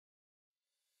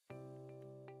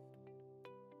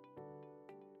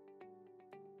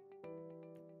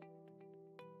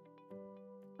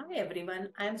everyone,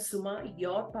 I am Suma,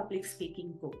 your public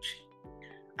speaking coach.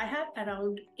 I have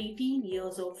around 18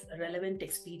 years of relevant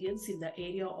experience in the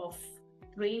area of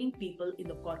training people in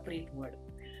the corporate world.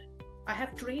 I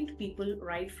have trained people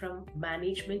right from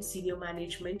management, senior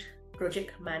management,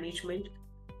 project management,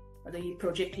 the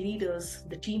project leaders,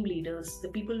 the team leaders, the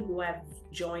people who have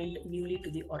joined newly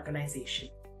to the organization.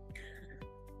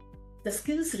 The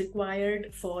skills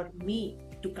required for me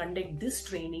to conduct this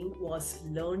training was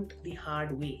learned the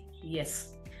hard way.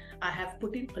 Yes, I have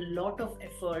put in a lot of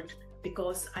effort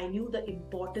because I knew the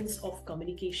importance of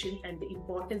communication and the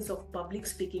importance of public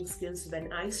speaking skills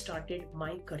when I started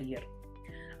my career.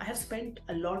 I have spent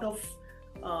a lot of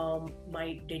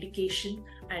my dedication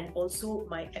and also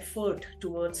my effort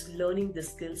towards learning the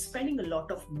skills, spending a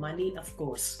lot of money, of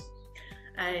course.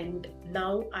 And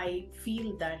now I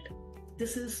feel that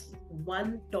this is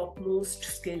one topmost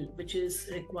skill which is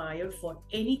required for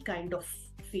any kind of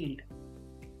field.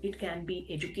 It can be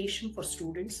education for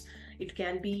students, it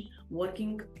can be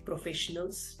working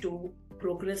professionals to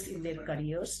progress in their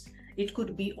careers, it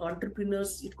could be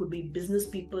entrepreneurs, it could be business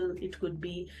people, it could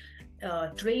be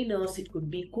trainers, it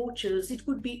could be coaches, it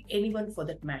could be anyone for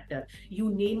that matter. You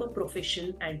name a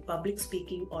profession and public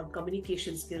speaking or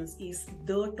communication skills is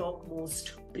the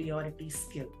topmost priority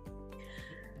skill.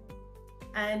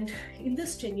 And in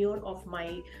this tenure of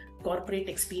my corporate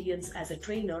experience as a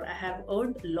trainer, I have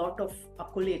earned a lot of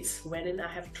accolades wherein I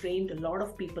have trained a lot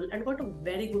of people and got a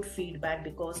very good feedback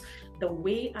because the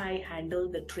way I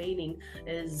handle the training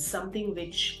is something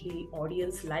which the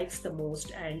audience likes the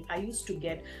most, and I used to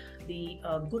get the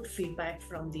good feedback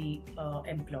from the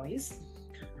employees.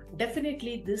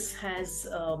 Definitely, this has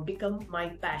become my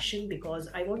passion because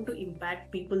I want to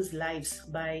impact people's lives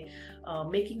by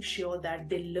making sure that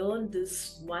they learn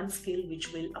this one skill,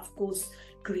 which will, of course,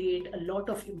 create a lot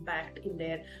of impact in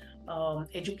their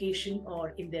education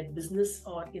or in their business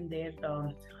or in their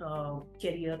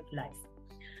career life.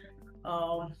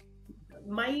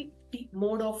 My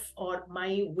mode of or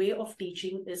my way of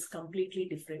teaching is completely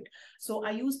different. So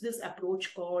I use this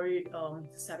approach called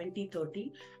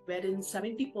 70-30, wherein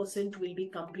 70% will be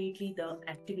completely the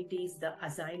activities, the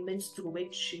assignments through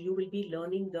which you will be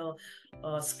learning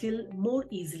the skill more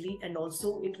easily, and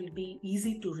also it will be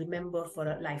easy to remember for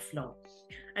a lifelong.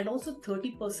 And also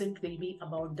 30% will be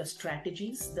about the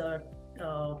strategies, the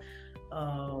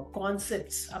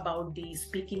concepts about the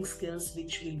speaking skills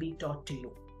which will be taught to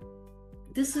you.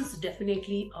 This is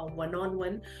definitely a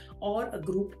one-on-one or a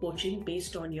group coaching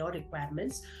based on your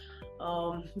requirements.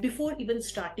 Before even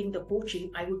starting the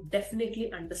coaching, I would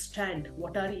definitely understand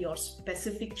what are your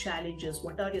specific challenges,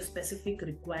 what are your specific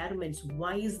requirements,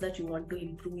 why is that you want to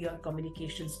improve your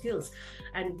communication skills,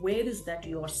 and where is that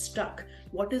you are stuck,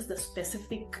 what is the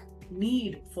specific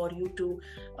need for you to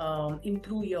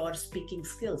improve your speaking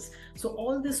skills. So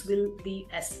all this will be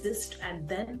assessed and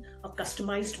then a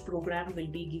customized program will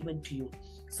be given to you.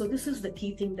 So this is the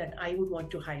key thing that I would want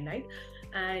to highlight.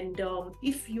 And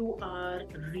if you are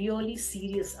really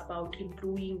serious about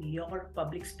improving your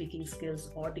public speaking skills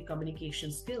or the communication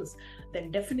skills,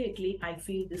 then definitely I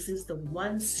feel this is the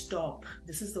one stop.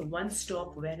 This is the one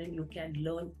stop wherein you can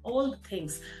learn all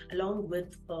things along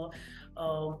with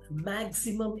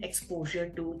maximum exposure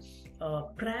to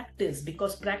practice,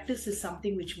 because practice is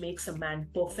something which makes a man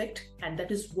perfect, and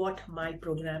that is what my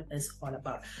program is all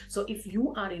about. So if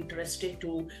you are interested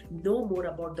to know more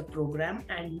about the program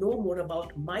and know more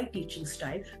about my teaching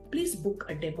style, please book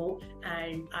a demo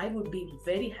and I would be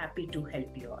very happy to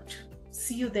help you out.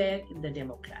 See you there in the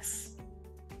demo class.